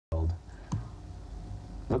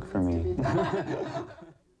Look for me.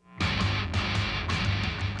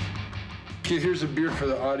 Okay, here's a beer for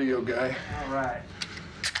the audio guy. All right.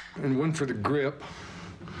 And one for the grip.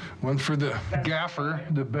 One for the gaffer,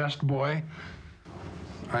 the best boy.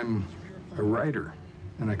 I'm a writer,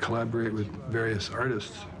 and I collaborate with various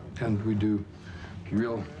artists, and we do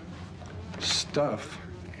real stuff,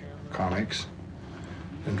 comics,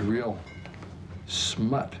 and real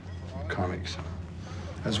smut comics,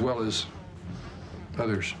 as well as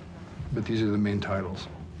others, but these are the main titles.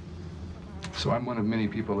 So I'm one of many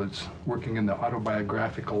people that's working in the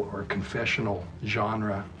autobiographical or confessional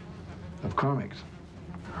genre of comics.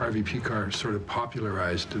 Harvey Pekar sort of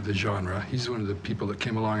popularized the genre. He's one of the people that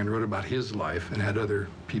came along and wrote about his life and had other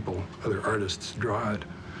people, other artists draw it.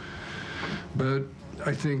 But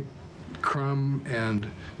I think Crumb and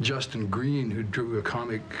Justin Green, who drew a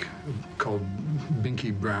comic called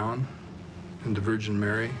Binky Brown and the Virgin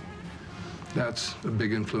Mary, that's a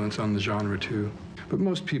big influence on the genre too. But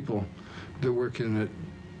most people that work in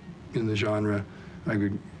the genre, I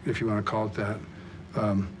would, if you want to call it that,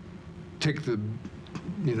 take the,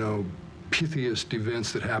 you know, pithiest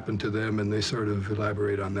events that happen to them and they sort of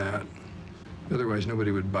elaborate on that. Otherwise,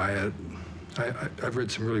 nobody would buy it. I've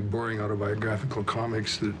read some really boring autobiographical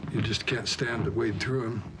comics that you just can't stand to wade through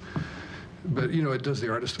them. But, you know, it does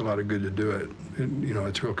the artist a lot of good to do it. You know,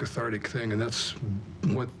 it's a real cathartic thing, and that's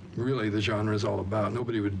what really the genre is all about.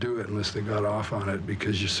 Nobody would do it unless they got off on it,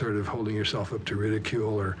 because you're sort of holding yourself up to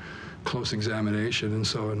ridicule or close examination, and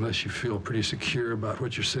so unless you feel pretty secure about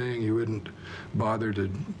what you're saying, you wouldn't bother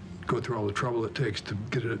to go through all the trouble it takes to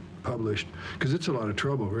get it published, because it's a lot of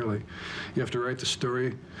trouble, really. You have to write the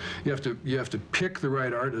story. You have to pick the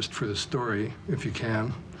right artist for the story, if you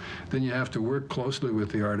can. Then you have to work closely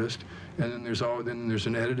with the artist, and then there's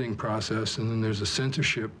an editing process, and then there's a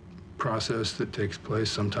censorship process that takes place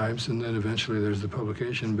sometimes, and then eventually there's the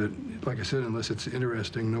publication. But like I said, unless it's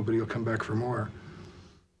interesting, nobody will come back for more.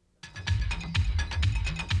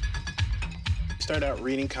 Started out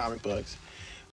reading comic books.